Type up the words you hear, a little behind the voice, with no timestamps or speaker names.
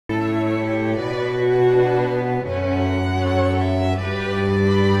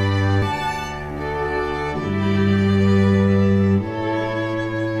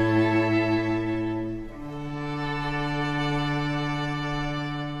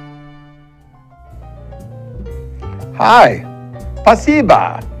Hi,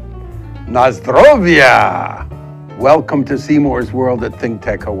 Pasiba, Nazdrovia. Welcome to Seymour's World at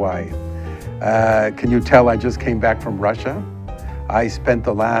ThinkTech Hawaii. Can you tell I just came back from Russia? I spent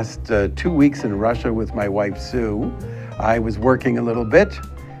the last 2 weeks in Russia with my wife, Sue. I was working a little bit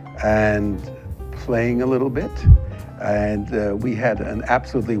and playing a little bit, and we had an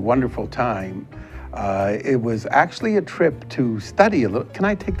absolutely wonderful time. It was actually a trip to study a little. Can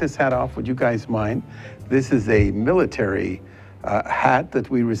I take this hat off? Would you guys mind? This is a military hat that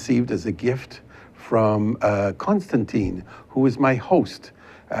we received as a gift from Konstantin, who is my host.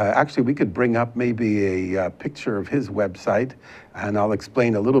 Actually, we could bring up maybe a picture of his website, and I'll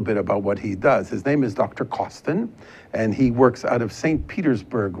explain a little bit about what he does. His name is Dr. Kostin, and he works out of St.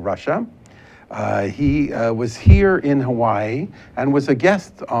 Petersburg, Russia. He was here in Hawaii and was a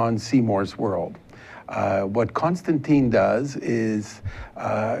guest on Seymour's World. What Konstantin does is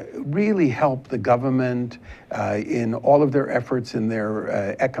really help the government in all of their efforts in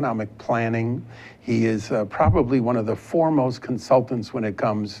their economic planning. He is probably one of the foremost consultants when it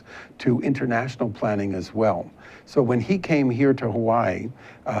comes to international planning as well. So when he came here to Hawaii,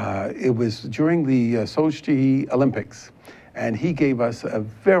 it was during the Sochi Olympics. And he gave us a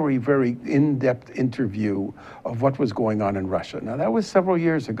very, very in-depth interview of what was going on in Russia. Now, that was several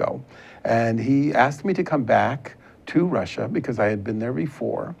years ago. And he asked me to come back to Russia because I had been there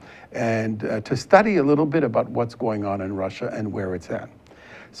before and to study a little bit about what's going on in Russia and where it's at.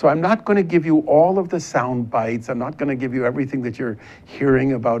 So I'm not going to give you all of the sound bites. I'm not going to give you everything that you're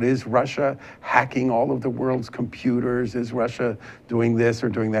hearing about. Is Russia hacking all of the world's computers? Is Russia doing this or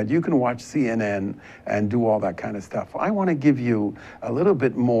doing that? You can watch CNN and do all that kind of stuff. I want to give you a little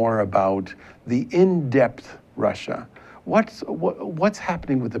bit more about the in-depth Russia. What's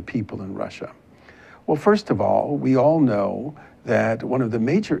happening with the people in Russia? Well, first of all, we all know that one of the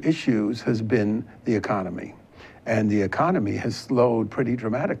major issues has been the economy. And the economy has slowed pretty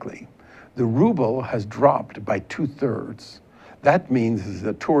dramatically. The ruble has dropped by 2/3. That means as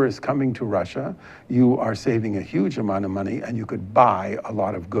a tourist coming to Russia, you are saving a huge amount of money and you could buy a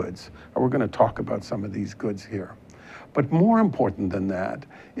lot of goods. And we're going to talk about some of these goods here. But more important than that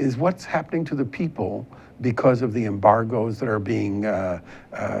is what's happening to the people because of the embargoes that are being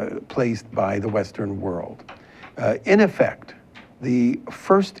placed by the Western world. In effect, the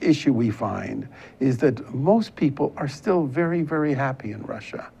first issue we find is that most people are still very, very happy in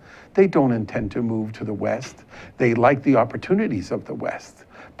Russia. They don't intend to move to the West. They like the opportunities of the West.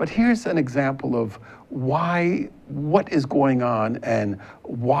 But here's an example of what is going on and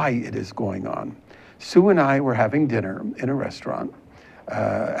why it is going on. Sue and I were having dinner in a restaurant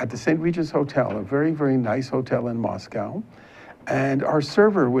at the St. Regis Hotel, a very, very nice hotel in Moscow. And our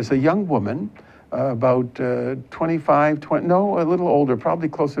server was a young woman, about 25, no, a little older, probably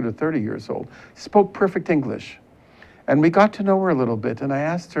closer to 30 years old, spoke perfect English. And we got to know her a little bit, and I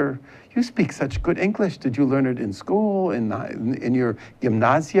asked her, you speak such good English. Did you learn it in school, in your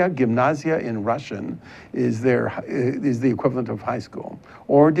gymnasia? Gymnasia in Russian is the equivalent of high school.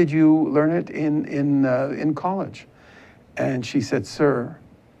 Or did you learn it in college? And she said, sir,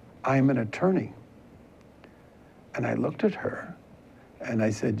 I'm an attorney. And I looked at her, and I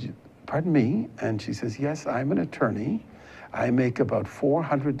said, pardon me? And she says, yes, I'm an attorney. I make about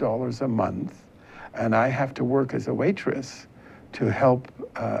 $400 a month, and I have to work as a waitress to help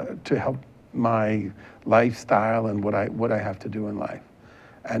my lifestyle and what I have to do in life.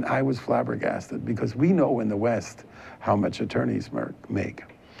 And I was flabbergasted because we know in the West how much attorneys make.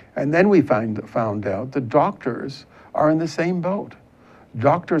 And then we found out that doctors are in the same boat.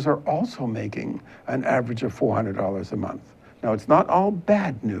 Doctors are also making an average of $400 a month. Now, it's not all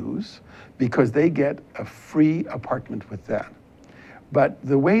bad news because they get a free apartment with that. But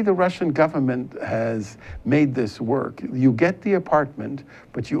the way the Russian government has made this work, you get the apartment,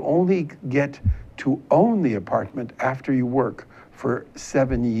 but you only get to own the apartment after you work for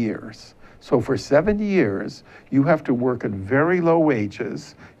 7 years. So for 7 years, you have to work at very low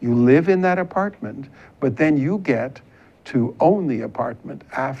wages. You live in that apartment, but then you get to own the apartment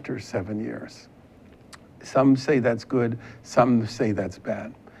after 7 years. Some say that's good, some say that's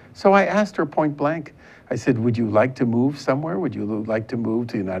bad. So I asked her point blank, I said, would you like to move somewhere? Would you like to move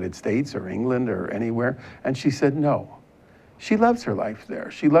to the United States or England or anywhere? And she said no. She loves her life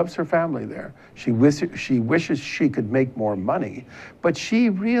there. She loves her family there. She wishes she could make more money, but she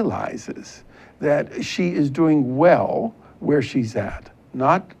realizes that she is doing well where she's at.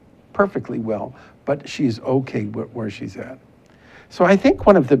 Not perfectly well, but she's okay where she's at. So I think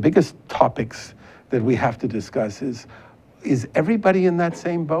one of the biggest topics that we have to discuss is everybody in that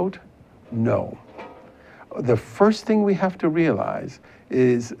same boat? No. The first thing we have to realize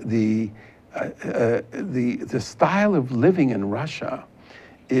is the the style of living in Russia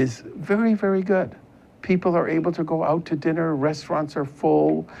is very, very good. People are able to go out to dinner, restaurants are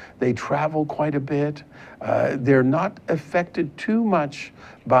full, they travel quite a bit. They're not affected too much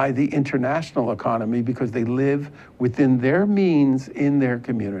by the international economy because they live within their means in their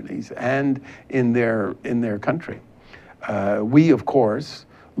communities and in their country. We, of course,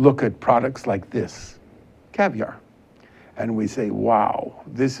 look at products like this, caviar. And we say, wow,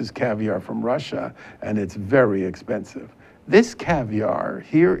 this is caviar from Russia, and it's very expensive. This caviar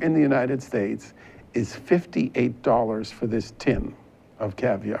here in the United States is $58 for this tin of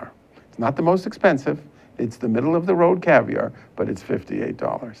caviar. It's not the most expensive. It's the middle of the road caviar, but it's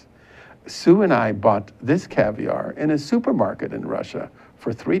 $58. Sue and I bought this caviar in a supermarket in Russia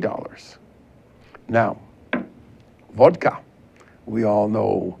for $3. Now, vodka. We all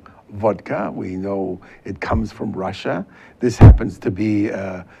know vodka. We know it comes from Russia. This happens to be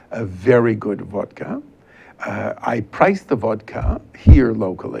a very good vodka. I priced the vodka here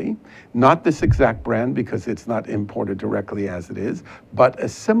locally, not this exact brand because it's not imported directly as it is, but a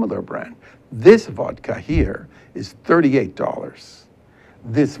similar brand. This vodka here is $38.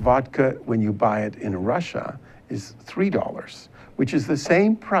 This vodka, when you buy it in Russia, is $3, which is the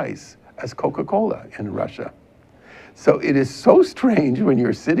same price as Coca-Cola in Russia. So it is so strange when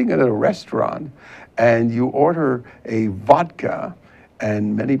you're sitting at a restaurant and you order a vodka,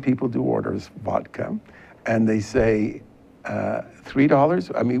 and many people do order vodka, and they say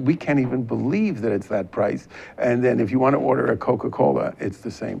 $3. I mean, we can't even believe that it's that price. And then if you want to order a Coca-Cola, it's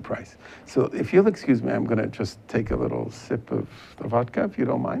the same price. So if you'll excuse me, I'm going to just take a little sip of the vodka, if you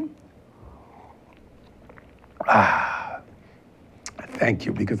don't mind. Thank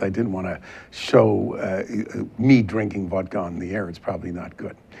you, because I didn't want to show me drinking vodka on the air. It's probably not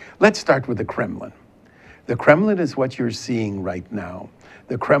good. Let's start with the Kremlin. The Kremlin is what you're seeing right now.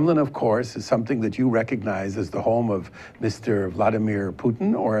 The Kremlin, of course, is something that you recognize as the home of Mr. Vladimir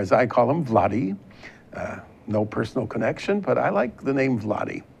Putin, or as I call him, Vladi. No personal connection, but I like the name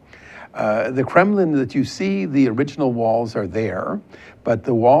Vladi. The Kremlin that you see, the original walls are there, but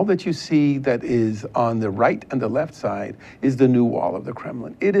the wall that you see that is on the right and the left side is the new wall of the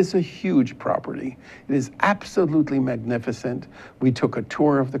Kremlin. It is a huge property. It is absolutely magnificent. We took a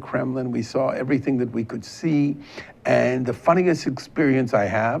tour of the Kremlin. We saw everything that we could see. And the funniest experience I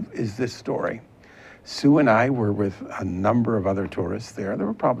have is this story. Sue and I were with a number of other tourists there. There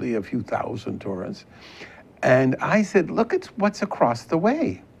were probably a few thousand tourists. And I said, look at what's across the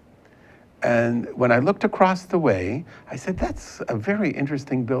way. And when I looked across the way, I said, that's a very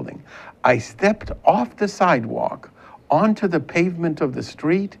interesting building. I stepped off the sidewalk onto the pavement of the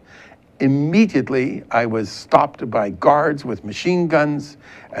street. Immediately, I was stopped by guards with machine guns,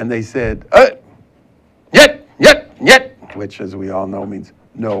 and they said, yet, which, as we all know, means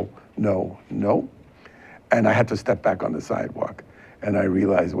no, no, no. And I had to step back on the sidewalk. And I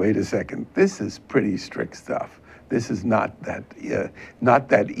realized, wait a second, this is pretty strict stuff. This is not that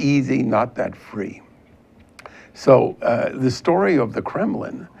easy, not that free. So the story of the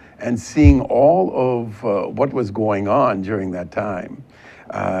Kremlin and seeing all of what was going on during that time,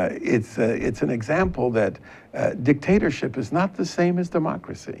 it's an example that dictatorship is not the same as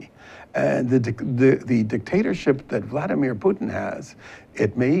democracy. And the dictatorship that Vladimir Putin has,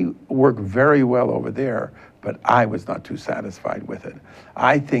 it may work very well over there, but I was not too satisfied with it.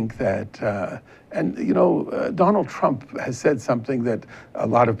 I think that, and you know, Donald Trump has said something that a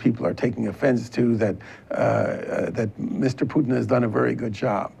lot of people are taking offense to, that Mr. Putin has done a very good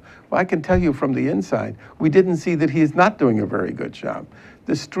job. Well, I can tell you from the inside, we didn't see that he is not doing a very good job.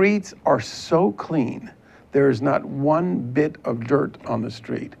 The streets are so clean. There is not one bit of dirt on the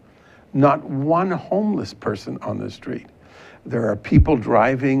street. Not one homeless person on the street. There are people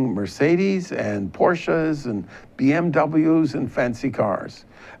driving Mercedes and Porsches and BMWs and fancy cars.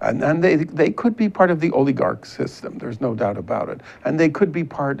 And they could be part of the oligarch system, there's no doubt about it. And they could be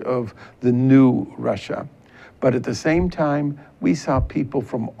part of the new Russia. But at the same time, we saw people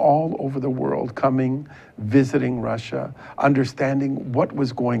from all over the world coming, visiting Russia, understanding what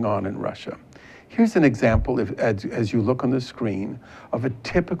was going on in Russia. Here's an example, as you look on the screen, of a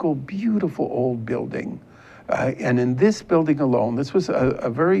typical beautiful old building. And in this building alone, this was a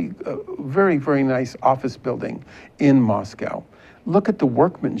very, very nice office building in Moscow. Look at the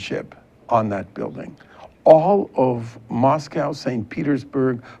workmanship on that building. All of Moscow, St.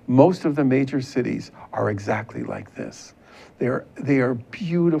 Petersburg, most of the major cities are exactly like this. They are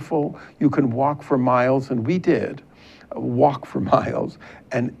beautiful. You can walk for miles, and we did walk for miles,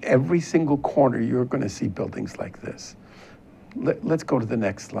 and every single corner you're going to see buildings like this. Let's go to the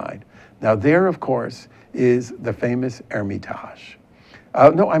next slide. Now there, of course, is the famous Hermitage.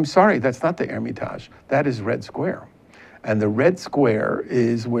 No, I'm sorry, that's not the Hermitage. That is Red Square. And the Red Square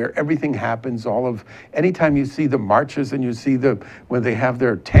is where everything happens. Anytime you see the marches and you see when they have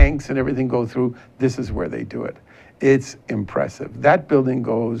their tanks and everything go through, this is where they do it. It's impressive. That building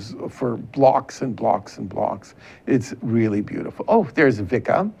goes for blocks and blocks and blocks. It's really beautiful. Oh, there's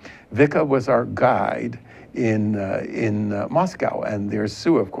Vika. Vika was our guide in Moscow, and there's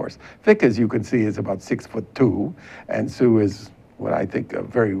Sue, of course. Vika, as you can see, is about 6'2", and Sue is what I think a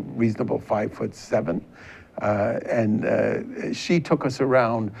very reasonable 5'7". She took us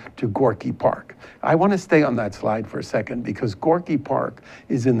around to Gorky Park. I want to stay on that slide for a second because Gorky Park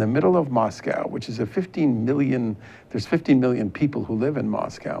is in the middle of Moscow, which is there's 15 million people who live in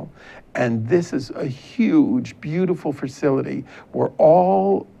Moscow. And this is a huge, beautiful facility where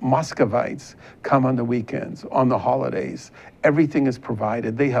all Muscovites come on the weekends, on the holidays. Everything is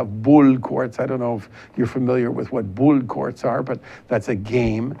provided. They have bull courts. I don't know if you're familiar with what bull courts are, but that's a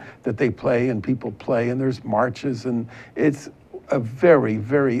game that they play and people play, and there's marches, and it's a very,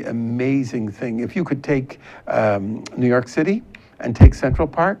 very amazing thing. If you could take New York City and take Central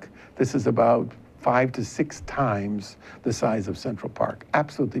Park, this is about 5 to 6 times the size of Central Park.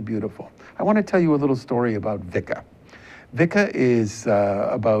 Absolutely beautiful. I want to tell you a little story about Vika. Vika is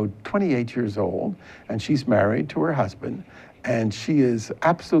about 28 years old, and she's married to her husband, and she is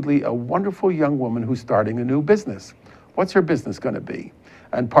absolutely a wonderful young woman who's starting a new business. What's her business going to be?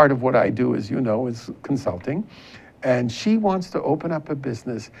 And part of what I do, as you know, is consulting. And she wants to open up a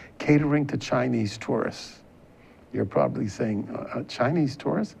business catering to Chinese tourists. You're probably saying, Chinese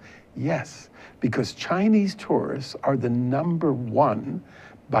tourists? Yes, because Chinese tourists are the #1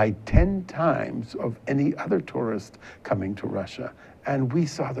 by 10 times of any other tourist coming to Russia. And we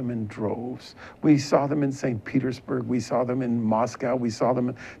saw them in droves. We saw them in St. Petersburg. We saw them in Moscow. We saw them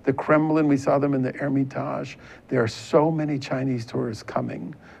in the Kremlin. We saw them in the Hermitage. There are so many Chinese tourists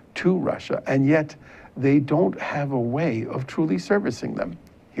coming to Russia, and yet they don't have a way of truly servicing them.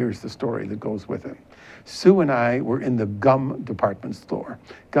 Here's the story that goes with it. Sue and I were in the Gum department store.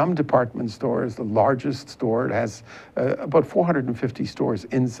 Gum department store is the largest store. It has about 450 stores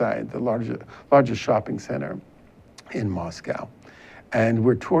inside the largest shopping center in Moscow. And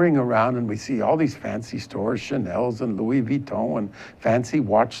we're touring around and we see all these fancy stores, Chanel's and Louis Vuitton and fancy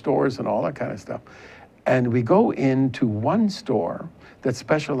watch stores and all that kind of stuff. And we go into one store that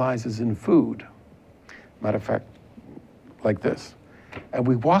specializes in food. Matter of fact, like this. And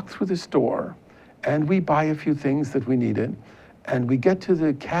we walk through the store and we buy a few things that we needed, and we get to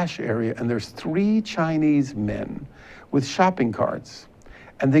the cash area and there's 3 Chinese men with shopping carts.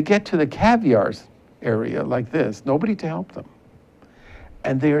 And they get to the caviar area like this, nobody to help them.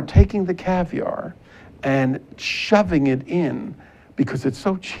 And they are taking the caviar and shoving it in, because it's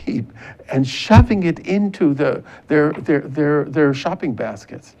so cheap, and shoving it into their shopping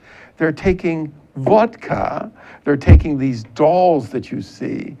baskets. They're taking vodka, they're taking these dolls that you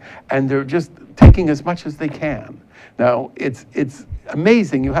see, and they're just taking as much as they can. Now, it's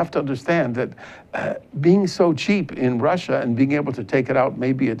amazing. You have to understand that being so cheap in Russia and being able to take it out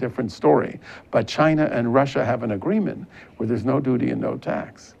may be a different story, but China and Russia have an agreement where there's no duty and no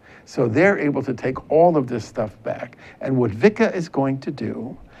tax. So they're able to take all of this stuff back. And what Vika is going to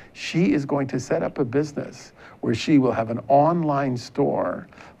do, she is going to set up a business where she will have an online store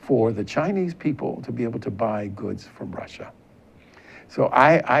for the Chinese people to be able to buy goods from Russia. So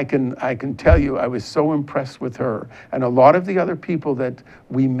I can tell you, I was so impressed with her and a lot of the other people that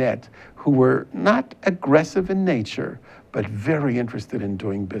we met who were not aggressive in nature, but very interested in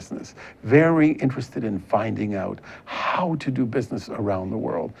doing business, very interested in finding out how to do business around the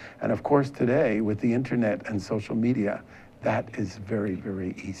world. And of course, today, with the internet and social media, that is very,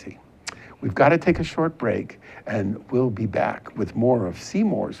 very easy. We've got to take a short break, and we'll be back with more of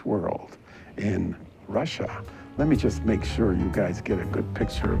Seymour's World in Russia. Let me just make sure you guys get a good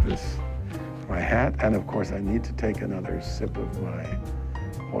picture of this, my hat, and of course I need to take another sip of my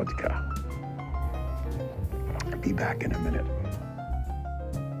vodka. I'll be back in a minute.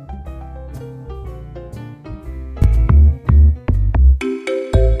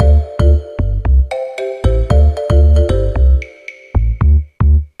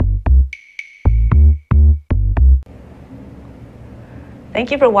 Thank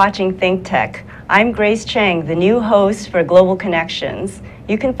you for watching ThinkTech. I'm Grace Cheng, the new host for Global Connections.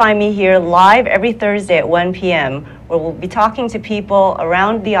 You can find me here live every Thursday at 1 p.m., where we'll be talking to people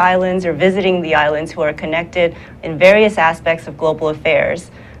around the islands or visiting the islands who are connected in various aspects of global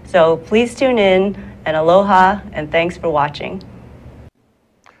affairs. So please tune in, and aloha, and thanks for watching.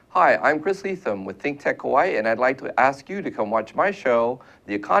 Hi, I'm Chris Leatham with ThinkTech Hawaii, and I'd like to ask you to come watch my show,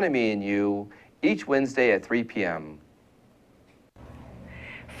 The Economy and You, each Wednesday at 3 p.m.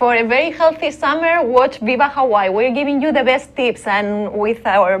 For a very healthy summer, watch Viva Hawaii. We're giving you the best tips and with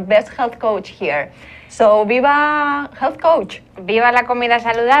our best health coach here. So, Viva Health Coach. Viva la comida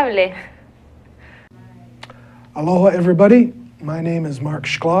saludable. Aloha, everybody. My name is Mark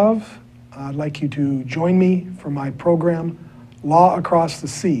Shklov. I'd like you to join me for my program, Law Across the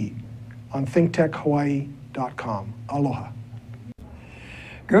Sea, on ThinkTechHawaii.com. Aloha.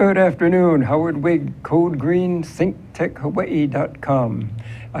 Good afternoon, Howard Wig, Code Green, ThinkTechHawaii.com.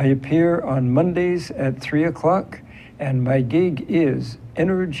 I appear on Mondays at 3 o'clock, and my gig is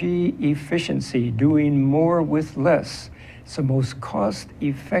energy efficiency, doing more with less. It's the most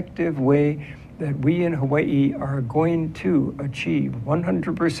cost-effective way that we in Hawaii are going to achieve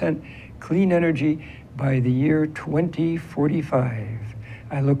 100% clean energy by the year 2045.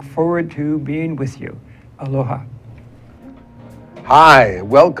 I look forward to being with you. Aloha. Hi,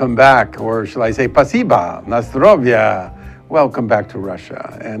 welcome back, or shall I say Pasiba, Nastrovia. Welcome back to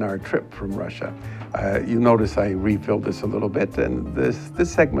Russia and our trip from Russia. You notice I refilled this a little bit, and this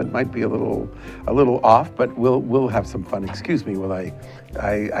segment might be a little off, but we'll have some fun. Excuse me while I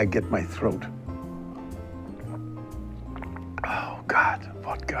get my throat. Oh God,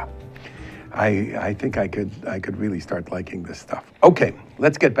 vodka. I think I could really start liking this stuff. Okay,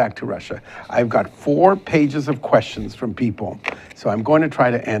 let's get back to Russia. I've got 4 pages of questions from people, so I'm going to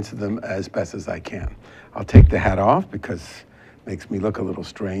try to answer them as best as I can. I'll take the hat off because it makes me look a little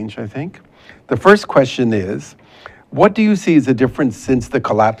strange, I think. The first question is, what do you see as a difference since the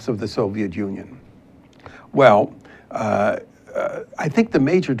collapse of the Soviet Union? Well, I think the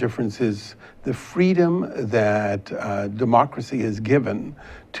major difference is the freedom that democracy has given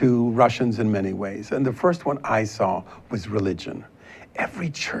to Russians in many ways. And the first one I saw was religion. Every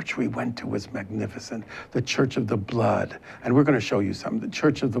church we went to was magnificent. The Church of the Blood, and we're going to show you some. The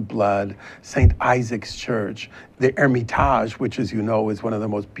Church of the Blood, St. Isaac's Church, the Hermitage, which, as you know, is one of the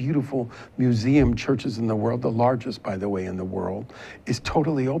most beautiful museum churches in the world, the largest, by the way, in the world, is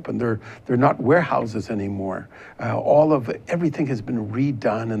totally open. They're not warehouses anymore. Everything has been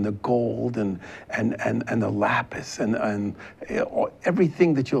redone, and the gold and the lapis and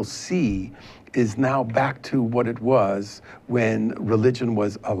everything that you'll see is now back to what it was when religion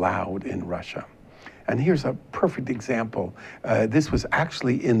was allowed in Russia. And here's a perfect example. This was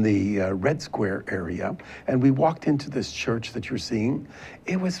actually in the Red Square area, and we walked into this church that you're seeing.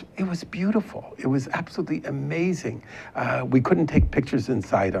 It was beautiful. It was absolutely amazing. We couldn't take pictures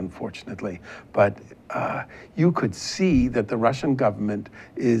inside, unfortunately, but you could see that the Russian government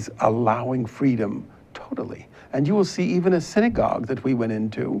is allowing freedom totally. And you will see even a synagogue that we went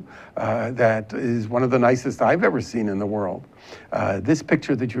into that is one of the nicest I've ever seen in the world. This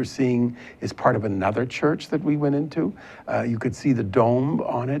picture that you're seeing is part of another church that we went into. You could see the dome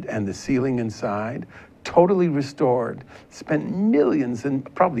on it and the ceiling inside. Totally restored, spent millions and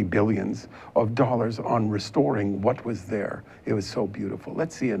probably billions of dollars on restoring what was there. It was so beautiful.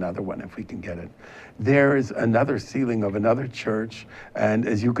 Let's see another one if we can get it. There's another ceiling of another church, and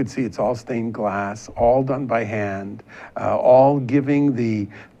as you could see, it's all stained glass, all done by hand, all giving the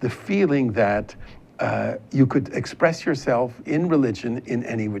feeling that you could express yourself in religion in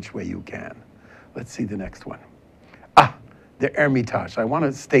any which way you can. Let's see the next one. The Hermitage. I want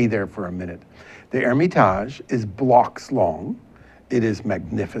to stay there for a minute. The Hermitage is blocks long. It is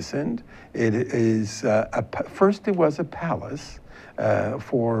magnificent. It is, first it was a palace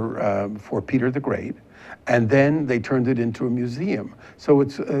for Peter the Great, and then they turned it into a museum. So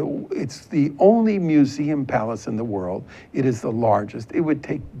it's the only museum palace in the world. It is the largest. It would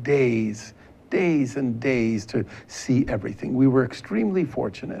take days and days to see everything. We were extremely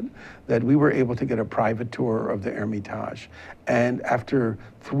fortunate that we were able to get a private tour of the Hermitage. And after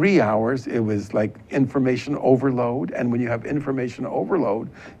 3 hours, it was like information overload. And when you have information overload,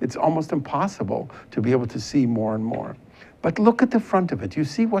 it's almost impossible to be able to see more and more. But look at the front of it. You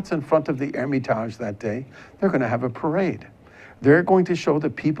see what's in front of the Hermitage that day? They're going to have a parade. They're going to show the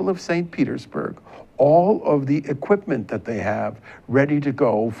people of St. Petersburg all of the equipment that they have ready to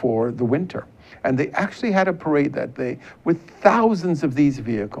go for the winter. And they actually had a parade that day with thousands of these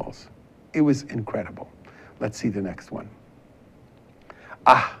vehicles. It was incredible. Let's see the next one.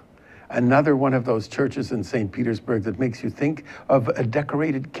 Another one of those churches in St. Petersburg that makes you think of a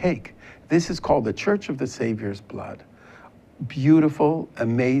decorated cake. This is called the Church of the Savior's Blood. Beautiful,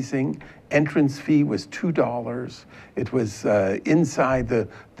 amazing. Entrance fee was $2. It was inside,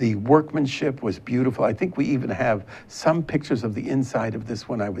 the workmanship was beautiful. I think we even have some pictures of the inside of this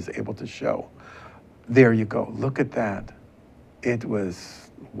one I was able to show. There you go, look at that. It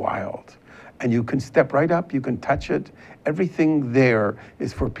was wild. And you can step right up, you can touch it. Everything there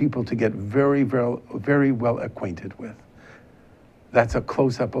is for people to get very, very, very well acquainted with. That's a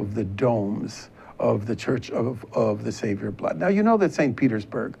close-up of the domes of the Church of the Savior Blood. Now, you know that St.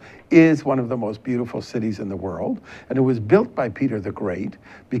 Petersburg is one of the most beautiful cities in the world, and it was built by Peter the Great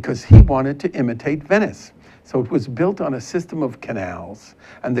because he wanted to imitate Venice. So it was built on a system of canals,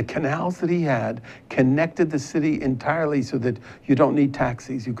 and the canals that he had connected the city entirely so that you don't need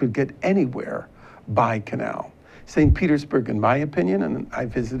taxis. You could get anywhere by canal. St. Petersburg, in my opinion, and I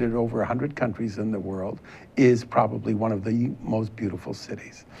visited over 100 countries in the world, is probably one of the most beautiful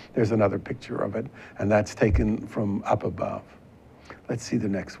cities. There's another picture of it, and that's taken from up above. Let's see the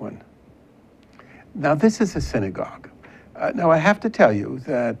next one. Now, this is a synagogue. Now, I have to tell you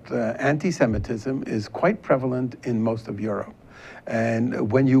that anti-Semitism is quite prevalent in most of Europe.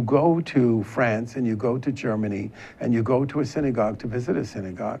 And when you go to France and you go to Germany and you go to a synagogue to visit a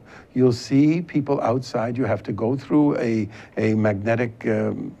synagogue, you'll see people outside. You have to go through a magnetic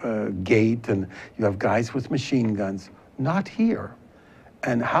gate, and you have guys with machine guns. Not here.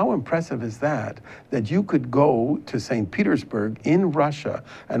 And how impressive is that you could go to St. Petersburg in Russia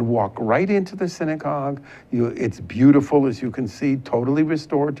and walk right into the synagogue. It's beautiful, as you can see, totally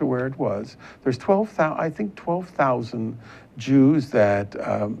restored to where it was. There's 12,000 Jews that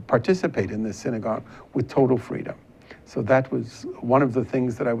participate in this synagogue with total freedom. So that was one of the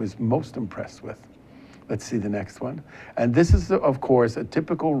things that I was most impressed with. Let's see the next one. And this is, of course, a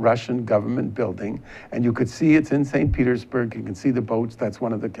typical Russian government building. And you could see it's in St. Petersburg. You can see the boats. That's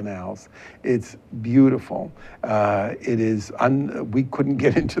one of the canals. It's beautiful. We couldn't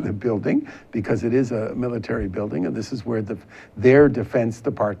get into the building because it is a military building. And this is where their defense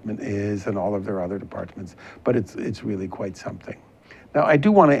department is and all of their other departments. But it's really quite something. Now, I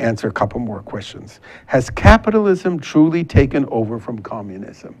do want to answer a couple more questions. Has capitalism truly taken over from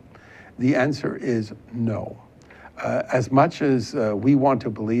communism? The answer is no. As much as we want to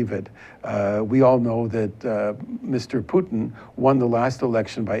believe it, we all know that Mr. Putin won the last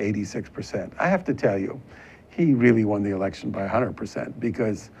election by 86%. I have to tell you, he really won the election by 100%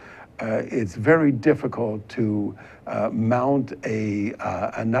 because it's very difficult to mount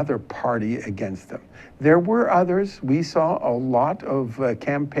another party against him. There were others. We saw a lot of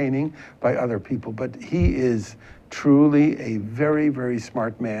campaigning by other people, but he is truly a very, very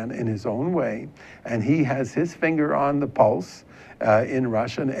smart man in his own way, and he has his finger on the pulse in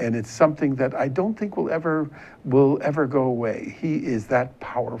Russia, and it's something that I don't think will ever go away. He is that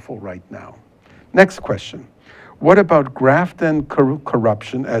powerful right now. Next question. What about graft and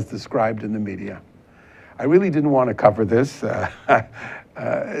corruption as described in the media? I really didn't want to cover this, but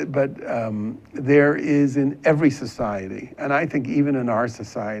there is in every society, and I think even in our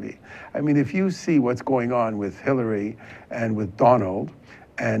society. I mean, if you see what's going on with Hillary and with Donald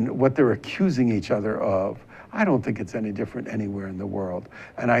and what they're accusing each other of, I don't think it's any different anywhere in the world.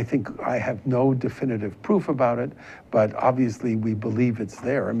 And I think I have no definitive proof about it, but obviously we believe it's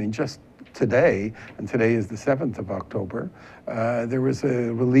there. I mean, just today, and today is the 7th of October, there was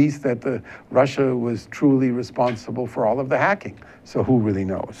a release that Russia was truly responsible for all of the hacking. So who really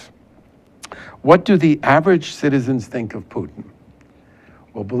knows? What do the average citizens think of Putin?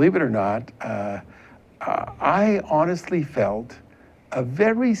 Well, believe it or not, I honestly felt a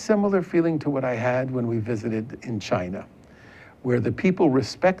very similar feeling to what I had when we visited in China, where the people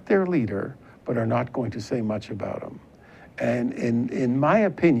respect their leader, but are not going to say much about him. And in my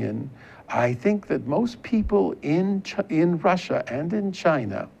opinion, I think that most people in Russia and in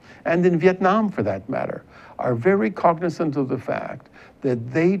China, and in Vietnam for that matter, are very cognizant of the fact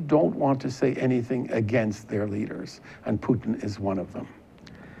that they don't want to say anything against their leaders, and Putin is one of them.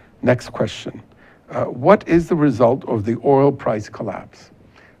 Next question. What is the result of the oil price collapse?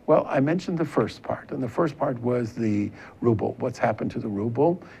 Well, I mentioned the first part, and the first part was the ruble. What's happened to the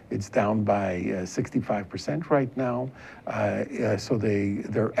ruble? It's down by 65% right now. So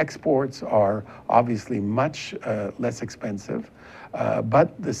their exports are obviously much less expensive.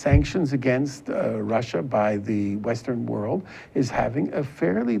 But the sanctions against Russia by the Western world is having a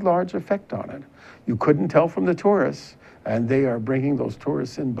fairly large effect on it. You couldn't tell from the tourists, and they are bringing those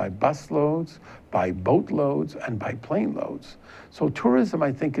tourists in by bus loads, by boat loads, and by plane loads. So tourism,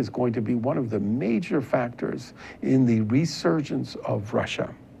 I think, is going to be one of the major factors in the resurgence of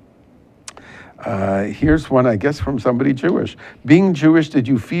Russia. Here's one, I guess, from somebody Jewish. Being Jewish, did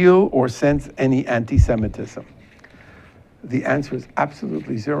you feel or sense any anti-Semitism? The answer is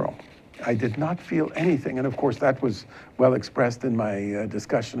absolutely zero. I did not feel anything. And of course, that was well expressed in my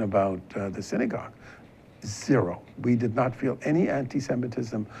discussion about the synagogue. Zero. We did not feel any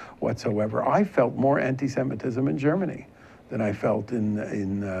anti-Semitism whatsoever. I felt more anti-Semitism in Germany than I felt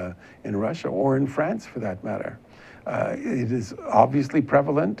in Russia or in France, for that matter. It is obviously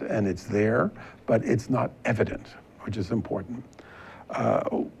prevalent and it's there, but it's not evident, which is important.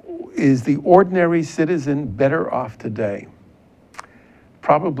 Is the ordinary citizen better off today?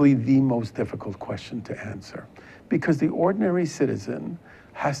 Probably the most difficult question to answer, because the ordinary citizen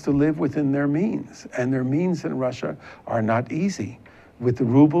has to live within their means, and their means in Russia are not easy. With the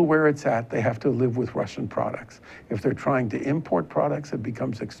ruble where it's at, they have to live with Russian products. If they're trying to import products, it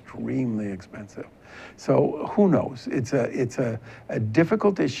becomes extremely expensive. So who knows? It's a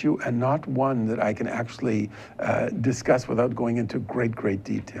difficult issue, and not one that I can actually discuss without going into great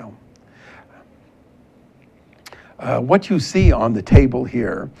detail. What you see on the table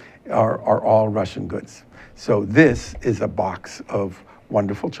here are all Russian goods. So this is a box of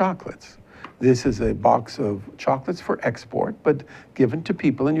wonderful chocolates. This is a box of chocolates for export, but given to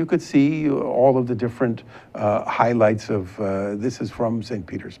people, and you could see all of the different highlights of, this is from St.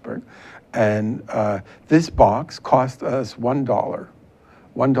 Petersburg. And this box cost us $1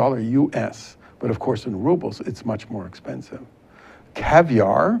 US, but of course in rubles, it's much more expensive.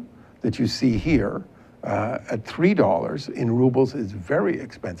 Caviar that you see here at $3 in rubles is very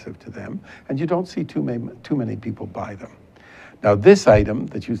expensive to them, and you don't see too many people buy them. Now this item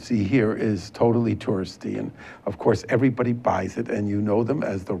that you see here is totally touristy, and of course everybody buys it, and you know them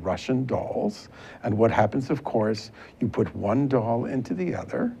as the Russian dolls. And what happens, of course, you put one doll into the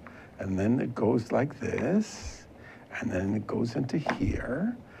other, and then it goes like this, and then it goes into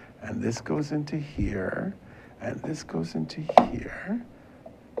here, and this goes into here, and this goes into here.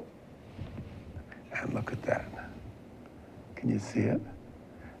 And look at that. Can you see it?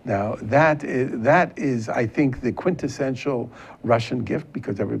 Now, that is, I think, the quintessential Russian gift,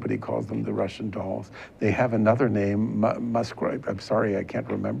 because everybody calls them the Russian dolls. They have another name, Musgrave. I'm sorry, I can't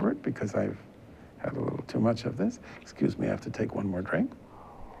remember it because I've had a little too much of this. Excuse me, I have to take one more drink.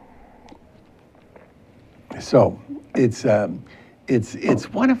 So, it's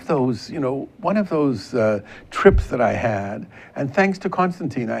one of those, one of those trips that I had, and thanks to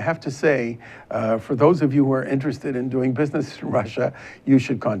Konstantin, I have to say, for those of you who are interested in doing business in Russia, you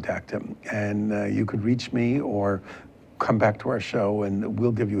should contact him, and you could reach me or come back to our show, and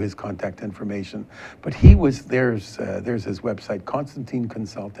we'll give you his contact information. But he was there's his website, Konstantin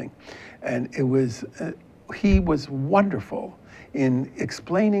Consulting, and it was he was wonderful in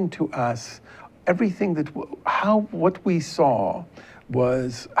explaining to us everything that, what we saw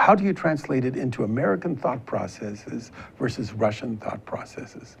was, how do you translate it into American thought processes versus Russian thought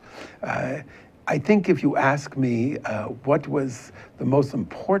processes? I think if you ask me what was the most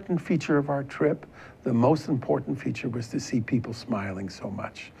important feature of our trip, the most important feature was to see people smiling so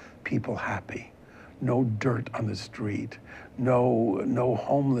much, people happy, no dirt on the street, no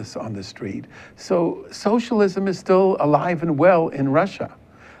homeless on the street. So socialism is still alive and well in Russia.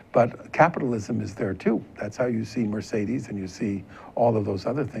 But capitalism is there too. That's how you see Mercedes, and you see all of those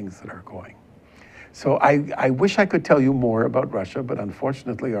other things that are going. So I wish I could tell you more about Russia, but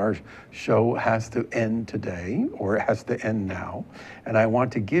unfortunately our show has to end today, or it has to end now. And I want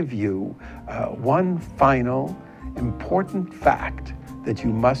to give you one final important fact that you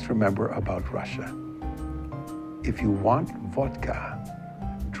must remember about Russia. If you want vodka,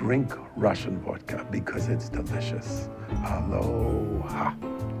 drink Russian vodka, because it's delicious. Aloha.